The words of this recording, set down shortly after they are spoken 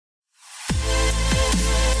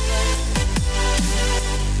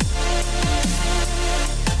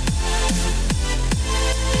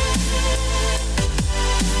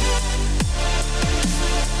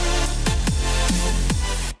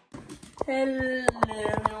Hello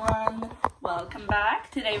everyone, welcome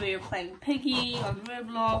back. Today we are playing Piggy on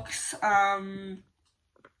Roblox,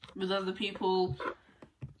 with other people.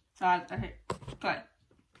 Okay, play.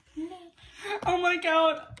 Oh my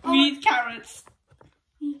god, we need carrots.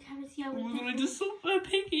 We need carrots, yeah. We're gonna just swap for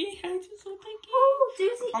Piggy. I just saw Piggy. Oh,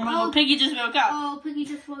 Susie. Oh my god, Piggy just woke up. Oh, Piggy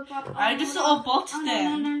just woke up. Oh, I just saw a bot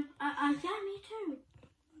then. No. Yeah, me too.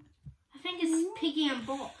 I think it's Piggy and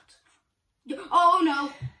bot. Oh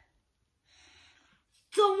no.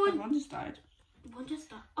 One just died. One just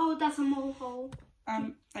died. Oh, that's a mole hole.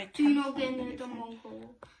 Do not get near the mole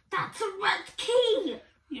hole. That's a red key.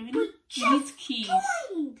 Yeah, we We need just keys.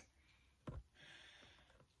 joined.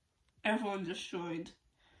 Everyone just joined.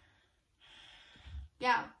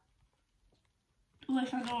 Yeah. Oh, I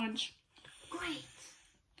found orange. Great.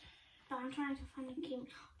 But I'm trying to find a key.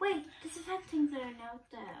 Wait, there's a red thing there and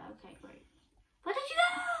out there. Okay, great. Where did you go?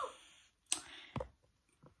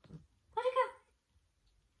 Where'd you go?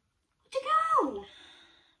 Where'd you go?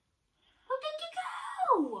 Where did you go?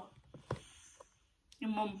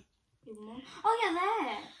 Your mum. Your mum? Oh, you're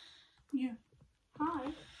there. Yeah. Hi.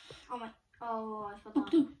 Oh my. Oh, I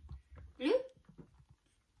forgot. Blue. Blue?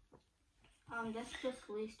 That's just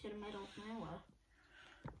leads to the middle of nowhere.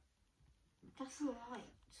 That's the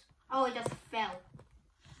light. Oh, it just fell.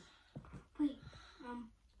 Wait.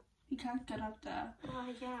 You can't get up there.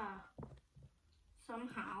 Yeah.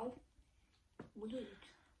 Somehow. Weird.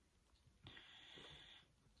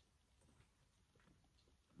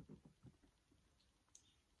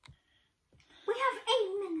 We have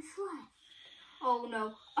 8 minutes left. Oh no.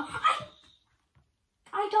 Oh,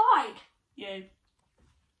 I died. Yay.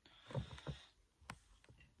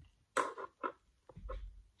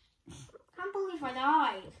 Can't believe I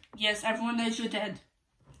died. Yes, everyone knows you're dead.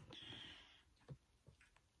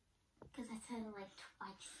 Because I said it like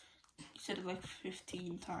twice. You said it like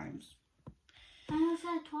 15 times. I only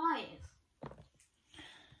said it twice.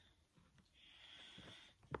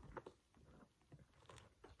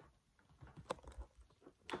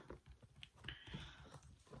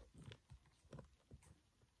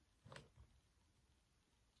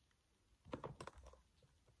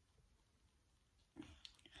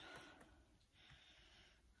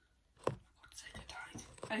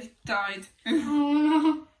 I died.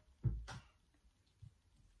 Oh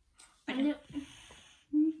no.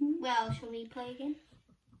 Well, shall we play again?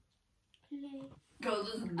 Play. Go,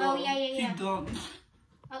 this is Oh, yeah. Keep going.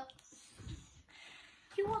 Oh.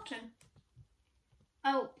 You watching?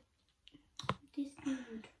 Oh. This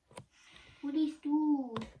dude. What is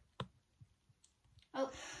dude? Oh.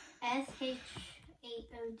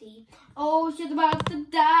 SHAOD. Oh, she's about to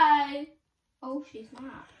die. Oh, she's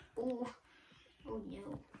not. Oh. Oh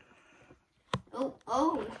no.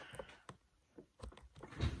 Oh.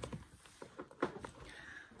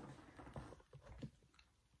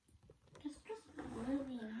 That's just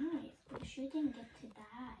really nice, but she didn't get to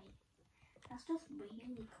die. That's just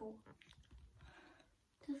really cool.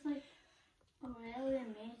 Just like really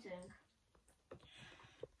amazing.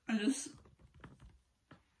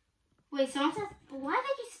 Wait, someone said, why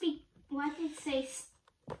did you say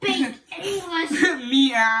speak English?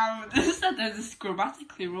 Meow. That is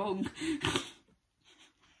grammatically wrong. I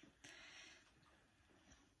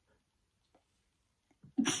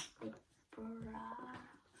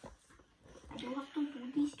don't have to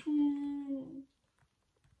do these two.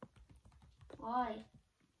 Why?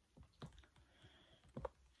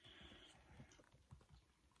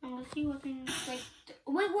 Unless you watching like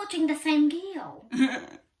we're watching the same girl.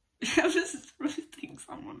 I'm just roasting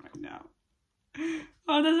someone right now.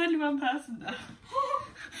 Oh, there's only one person there.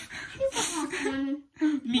 She's a person.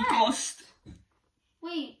 Me ghost.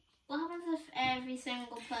 Wait, what happens if every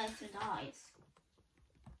single person dies?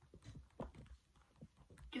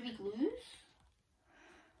 Do we lose?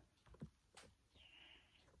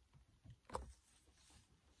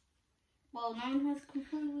 Well, no one has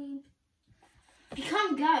completely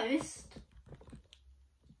become ghost.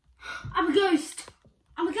 I'm a ghost.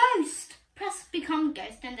 Press become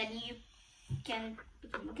ghost and then you can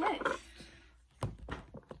become a ghost.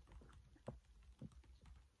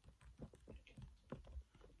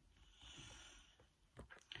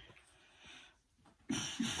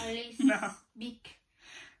 At least No. speak.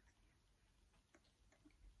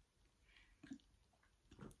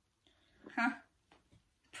 Huh?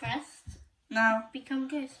 Pressed. No. Become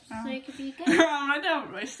ghost. No. So you could be a ghost. Right now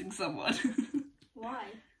I'm roasting someone. Why?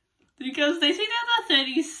 Because they say they're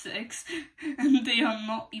 36 and they are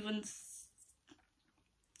not even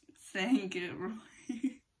saying it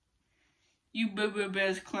right. You Boo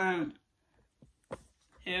Bear's clown.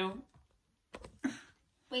 Ew.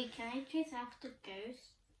 Wait, can I chase after ghosts?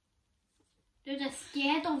 are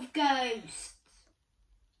scared of ghosts.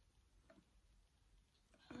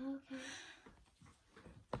 Okay.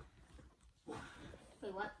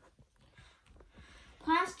 Wait, what?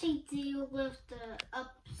 Plans to deal with the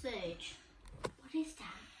upsurge. What is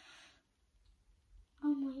that?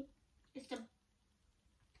 Oh my! It's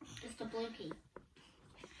the blue key.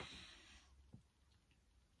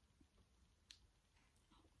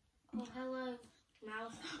 Oh hello,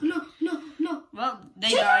 mouse. No, no, no. Well, they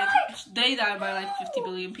died. They died by like 50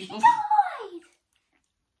 billion people. She died.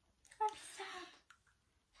 I'm sad.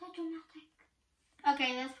 So dramatic.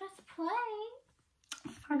 Okay, let's press play.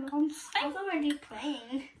 I was already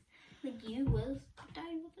playing. Like you was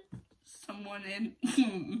dying with it. Someone in.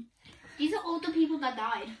 These are all the people that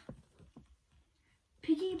died.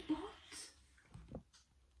 Piggy bots.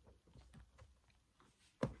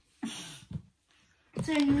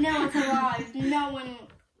 So no one survived. No one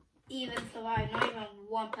even survived. Not even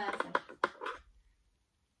one person.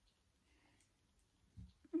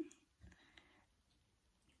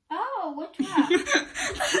 Oh, which one? This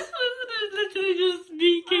person is literally just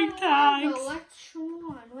speaking tags. Which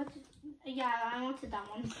one? Yeah, I wanted that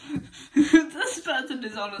one. This person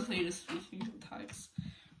is honestly just speaking tags.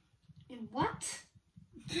 What?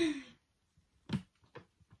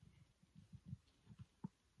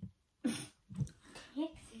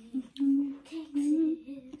 Texas.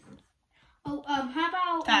 Oh, how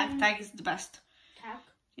about Tag? Tag is the best. Tag?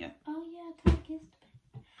 Yeah. Oh yeah, tag is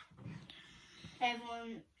the best.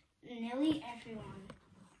 Everyone, nearly everyone.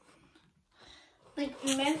 Like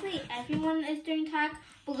mostly everyone is doing tag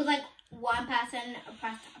because like one person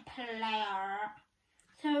pressed a player.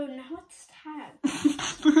 So now it's tag.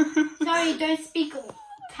 Sorry, don't speak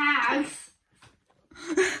tags.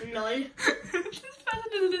 Lol. This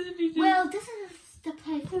person is literally just... Well, this is the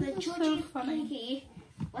place for the This is so Georgie funny. Piggy.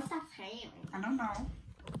 What's that saying? I don't know.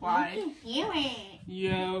 I Why? can hear it.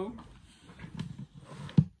 Yo.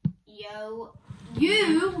 Yo.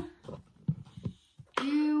 You.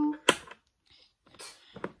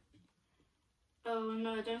 Oh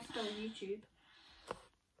no, don't start YouTube.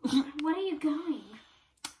 Where are you going?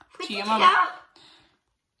 To your Where'd you mum. go?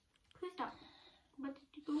 Who's that? Where did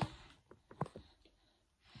you go?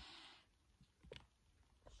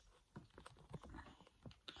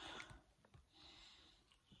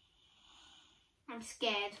 I'm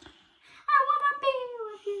scared. I wanna be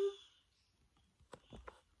with you.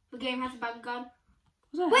 The game has a bug gun.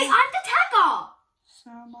 Wait, I'm the tagger! So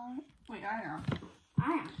am I. Wait, I am.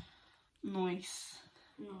 I am. Nice.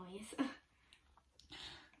 Noise.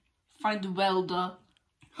 Find the welder.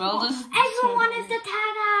 Welder's Everyone so is the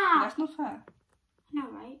tagger! That's not fair. No,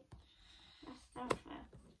 right? That's not fair.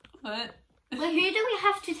 What? Well, who do we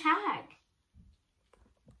have to tag?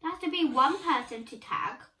 There has to be one person to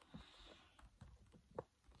tag.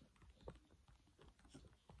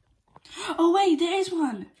 Oh wait, there is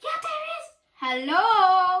one. Yeah, there is.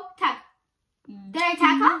 Hello, tag. Did I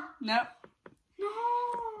tag her? No.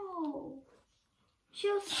 No. She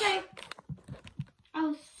was so. I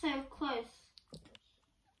was so close.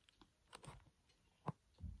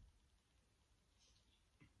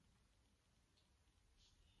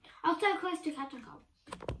 I was so close to catching her.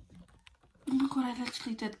 Oh my god, I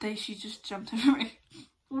literally did this. She just jumped over me.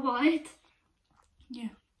 What? Yeah.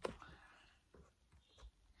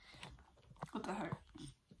 What the heck?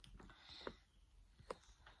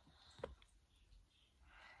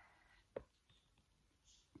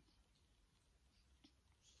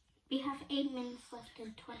 We have 8 minutes left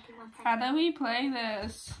and 21 How seconds. do we play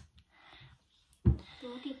this? Do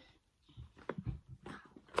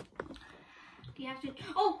you have to?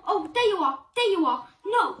 Oh, there you are. There you are.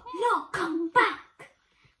 No, come back.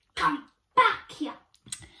 Come back here.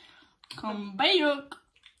 Come back.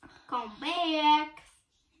 Come back.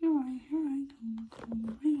 Here I come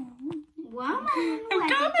back. Woman. I'm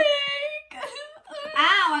coming.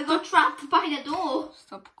 Ow, I got trapped by the door.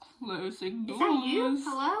 Stop closing doors. Is that you?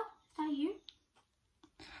 Hello? Is that you?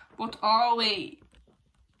 What are we?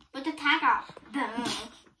 With the tagger. Duh.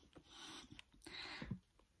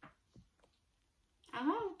 I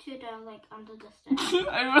want to go like under the stairs.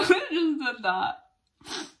 I really just did that.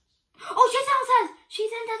 Oh, she's downstairs.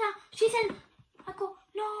 She's in. I go.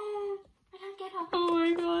 No, I can't get her. Oh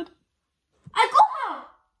my god. I got her.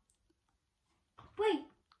 Wait.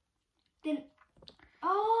 Then.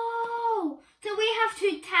 Oh, so we have to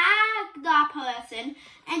tag that person,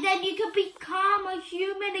 and then you can become a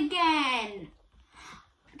human again.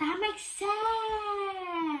 That makes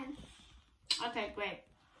sense. Okay, great.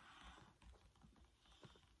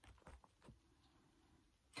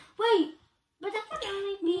 Wait, but that can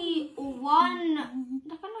only be one.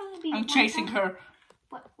 That can only be. I'm one chasing tag. her.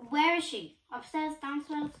 What? Where is she? Upstairs,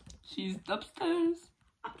 downstairs? She's upstairs.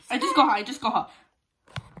 Upstairs. I just got her.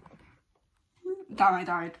 Damn, I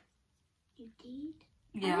died. You did?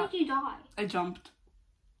 Yeah. How did you die? I jumped.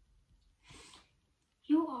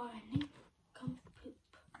 You are a nincompoop.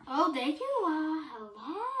 Oh, there you are.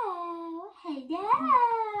 Hello. Hello.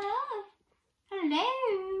 Hello.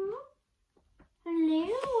 Hello,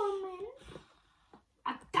 woman. I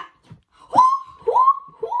got you.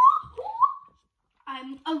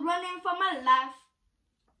 I'm running for my life.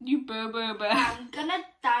 You boo. I'm gonna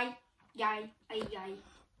die. Yay, yay.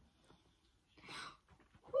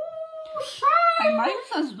 I might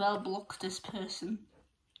as well block this person.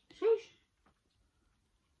 Shush.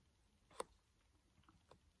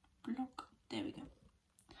 Block. There we go.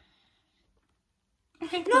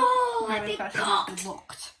 Okay, No, my I've been person has blocked. been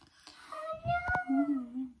blocked.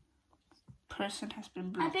 Person has been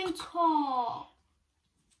I've blocked. been caught.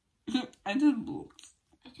 I didn't block.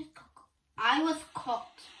 I just got caught. I was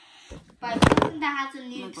caught by a person that has a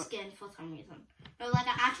noob skin for some reason. No, like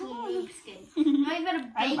an actual noob skin. Not even a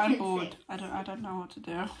bacon I'm bored. skin. I don't know what to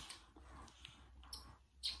do. I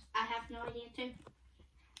have no idea too.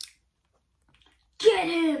 Get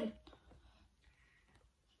him!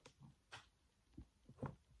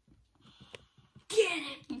 Get him!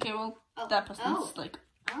 Okay, well, Oh, that person's oh. like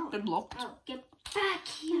Oh, been blocked. oh, get back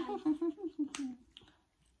here!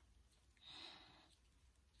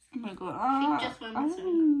 Oh my god. She just went I have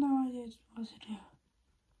missing. no idea what to do.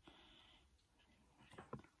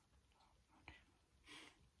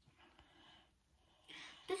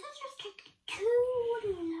 This is just taking too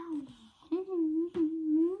long.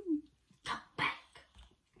 Come back.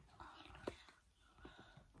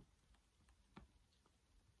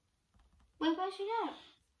 Wait, where's she at?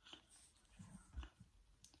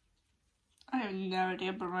 I have no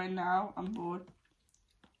idea, but right now I'm bored.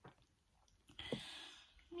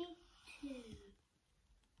 Me too.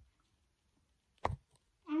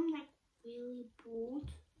 I'm like really bored.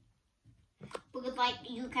 Because like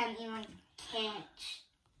you can't even catch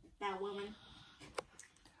that woman.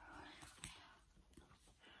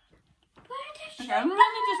 Where did she Okay, I'm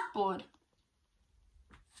really just bored.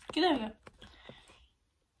 Okay, there we go.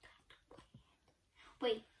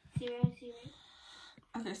 Wait, zero.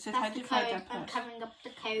 Okay, so if I That's the define code. that I'm person. covering up the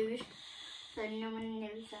code so no one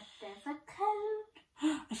knows that there's a code.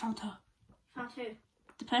 I found her. Found who?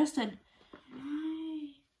 The person. No.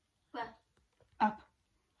 Where? Up.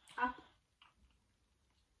 Up.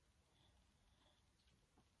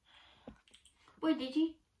 Wait, did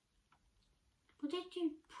you? What did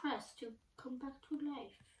you press to come back to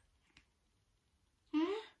life?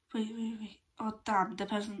 Hmm? Wait. Oh damn, the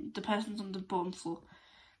person's on the bottom floor.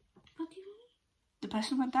 What do you mean? The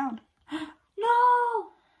person went down.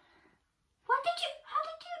 No! What did you? How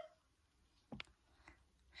did you?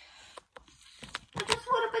 I just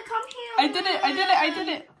want to become human. I did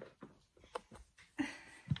it.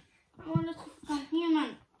 I want to become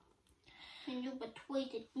human. And you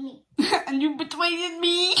betrayed me. And you betrayed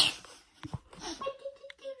me. I didn't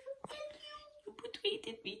forget you. You betrayed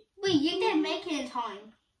me. Wait, you didn't make it in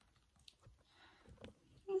time.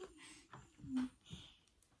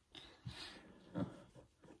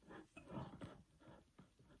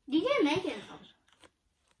 You didn't make it in time.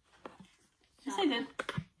 Yes, I did.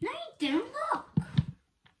 No, you didn't. Look.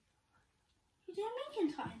 You didn't make it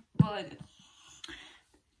in time. Well, I did.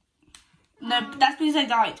 No, that's because I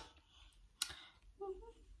died.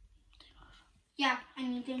 Yeah,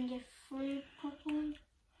 and you didn't get free properly.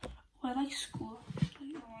 Oh, I like school. I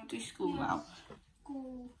want to do school now.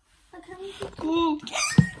 School. Like, how many people? School.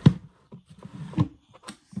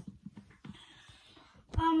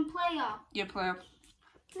 Player. Yeah, player.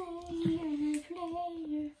 Player.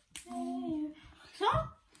 So,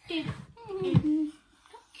 introduction.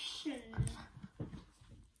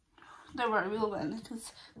 Don't worry, we'll win. It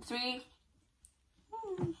was 3.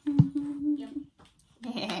 Yep.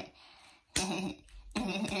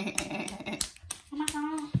 Oh my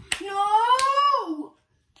god. No!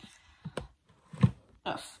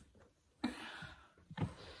 Ugh.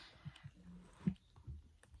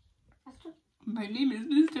 My name is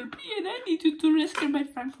Mr. P and I need to rescue my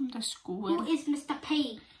friend from the school. Who is Mr.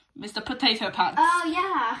 P? Mr. Potato Pants. Oh,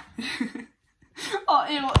 yeah. Oh,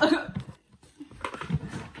 ew.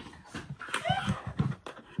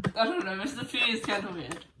 I don't know, Mr. P is kind of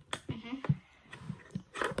weird.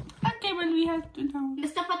 Okay, well, we have to know.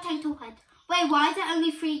 Mr. Potato Head. Wait, why is there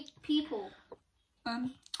only 3 people?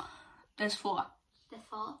 There's 4. There's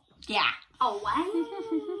 4? Yeah. Oh, wow.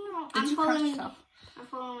 Did you crush yourself? I'm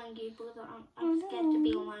following you because I'm scared to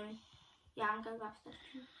be alone. Yeah, I'm going to go upstairs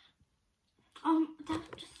too. That's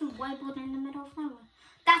just a whiteboard in the middle of nowhere.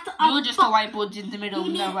 That's a You're just a whiteboard in the middle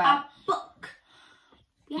of nowhere. A book.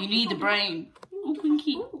 You need a brain. Oh, green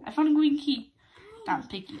key. I found a green key. Damn,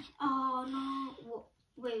 Piggy. Oh, no.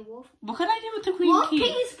 Wait, what? What can I do with the green key?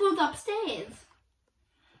 Piggy spawned upstairs.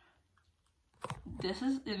 This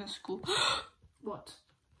is in a school. What?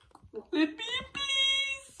 Let me in,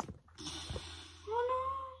 please. Oh,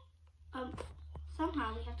 no.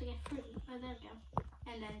 Somehow we have to get through. Oh, there we go.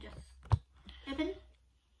 And then just open.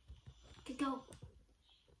 Okay, go.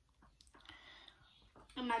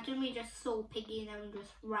 Imagine we just saw Piggy and then we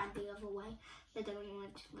just ran the other way. But then we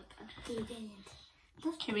went like a didn't.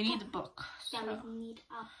 Okay, we need a book. Yeah, we need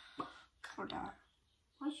a book. For that.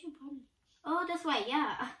 Why'd you run? Oh, this way,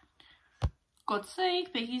 yeah. God's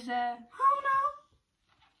sake, Piggy's there. Oh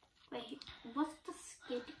no! Wait, what's the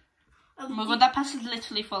skip? Oh my god, that pass is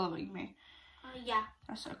literally following me. Yeah.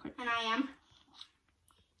 That's so quick. And I am.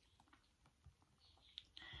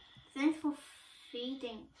 Thanks for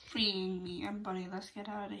feeding. Freeing me, everybody, let's get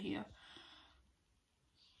out of here.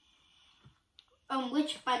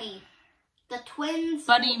 Which bunny? The twins?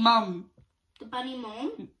 Bunny mum. The bunny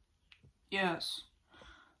mom? Yes.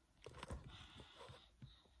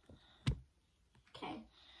 Okay.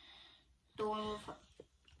 The one with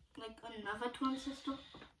like another twin sister?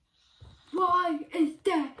 Why is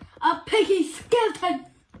there a Piggy skeleton?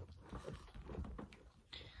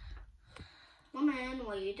 Woman,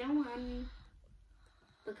 what are you doing?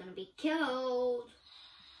 We're gonna be killed.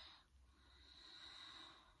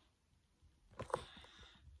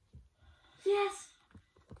 Yes.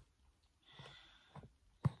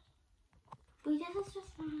 Wait, this is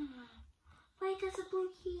just wait, there's a blue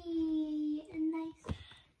key. Nice.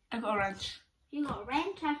 I got a wrench. You got a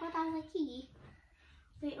wrench? I thought that was a key.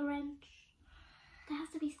 Wait, a wrench. There has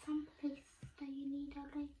to be some place that you need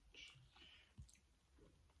a wrench.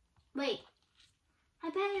 Wait. I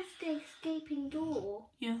bet it's the escaping door.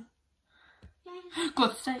 Yeah. Yeah.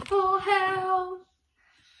 God's sake. Oh, hell.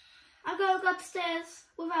 I'm going upstairs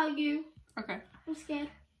without you. Okay. I'm scared.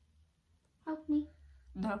 Help me.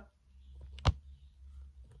 No.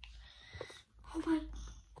 Oh my.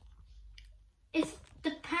 It's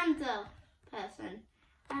the panda person.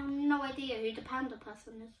 I have no idea who the panda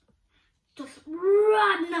person is. Just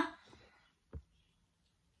run!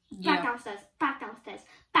 Yeah. Back downstairs, back downstairs,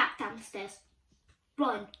 back downstairs.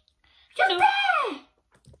 Run. Just there!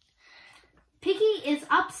 Piggy is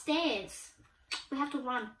upstairs. We have to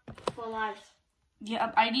run for our lives. Yeah,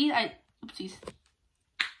 oopsies.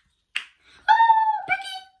 Oh,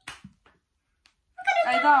 Piggy!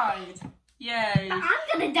 I died. Yay. I'm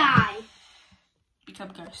gonna die. Become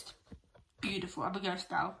a ghost. Beautiful. I'm a ghost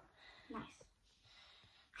now. Nice.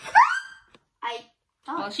 I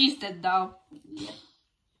died. Well, she's dead now. Yep.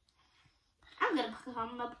 I'm gonna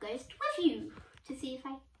become a ghost with you to see if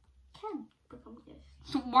I can become a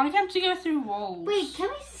ghost. Why can't you go through walls? Wait, can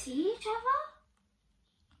we see each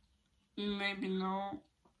other? Maybe not.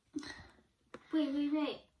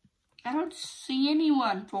 Wait. I don't see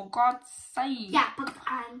anyone, for God's sake. Yeah, but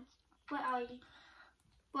where are you?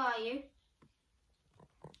 Where are you?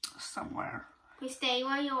 Somewhere. You stay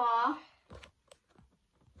where you are.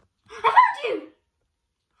 I found you!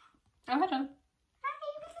 Oh, hello. Hey, we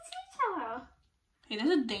can see each other. Hey,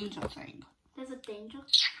 there's a danger thing. There's a danger.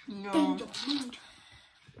 No.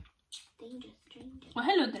 Danger. Well,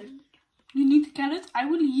 hello there. You need a carrot? I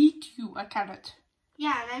will eat you a carrot.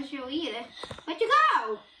 Yeah, and then she'll eat it. Where'd you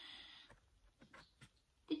go?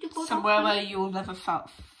 Did you go somewhere where you'll never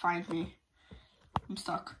find me. I'm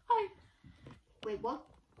stuck. Hi. Wait, what?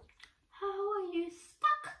 How are you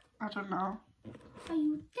stuck? I don't know. Are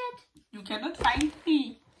you dead? You cannot find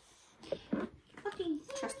me. What do you mean?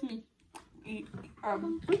 Trust me. We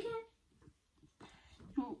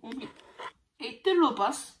You only ate the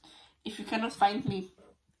robust if you cannot find me.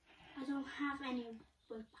 I don't have any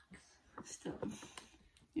Robux. Still.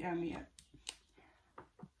 Yeah, me.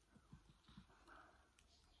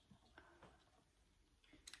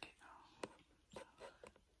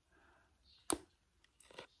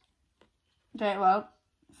 Okay, well.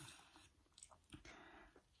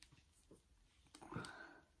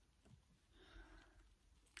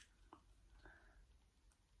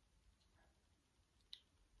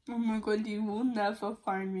 Oh my god, you will never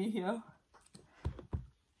find me here.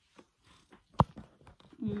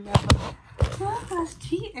 Never. What has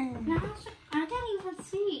cheating? No, I can't even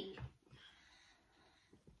see.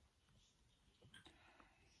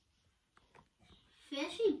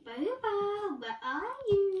 Fishy Bobo, where are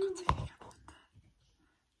you?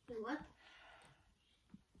 Wait, what?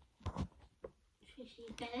 Fishy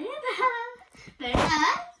Bobo, where are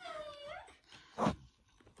you?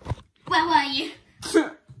 Where were you?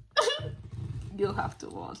 You'll have to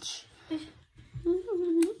watch. I just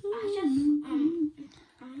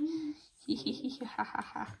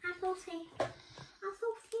I'm so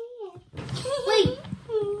scared. Wait.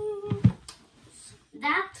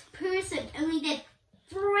 That person only did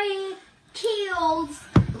 3 kills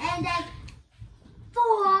and then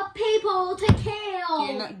 4 people to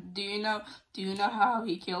kill. Do you know how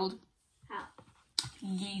he killed? How? He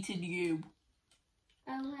yeeted you.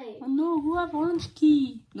 Oh wait. Oh no, who have orange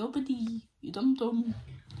key? Nobody. You dum.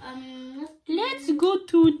 Let's go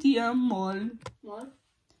to the mall. What?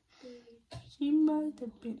 She might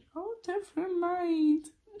have been out of her mind.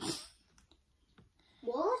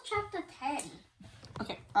 What was chapter 10?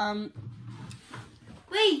 Okay,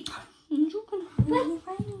 Wait.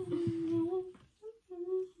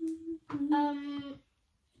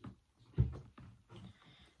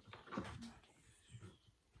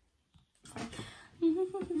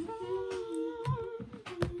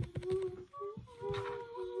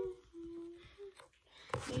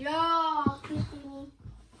 Yeah.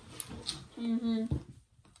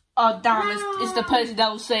 Oh damn, it's the person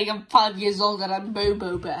that was saying I'm 5 years old and I'm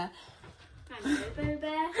Bobo Bear. I'm Bobo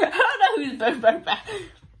Bear. I don't know who's Bobo Bear.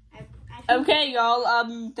 Okay,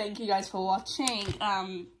 y'all. Thank you guys for watching.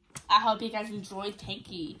 I hope you guys enjoyed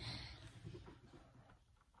Piggy.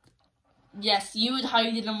 Yes, you would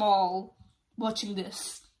hide in the mall watching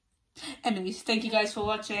this. Anyways, thank you guys for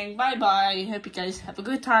watching. Bye bye. Hope you guys have a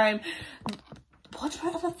good time. Watch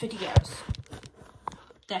my other videos.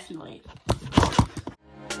 Definitely.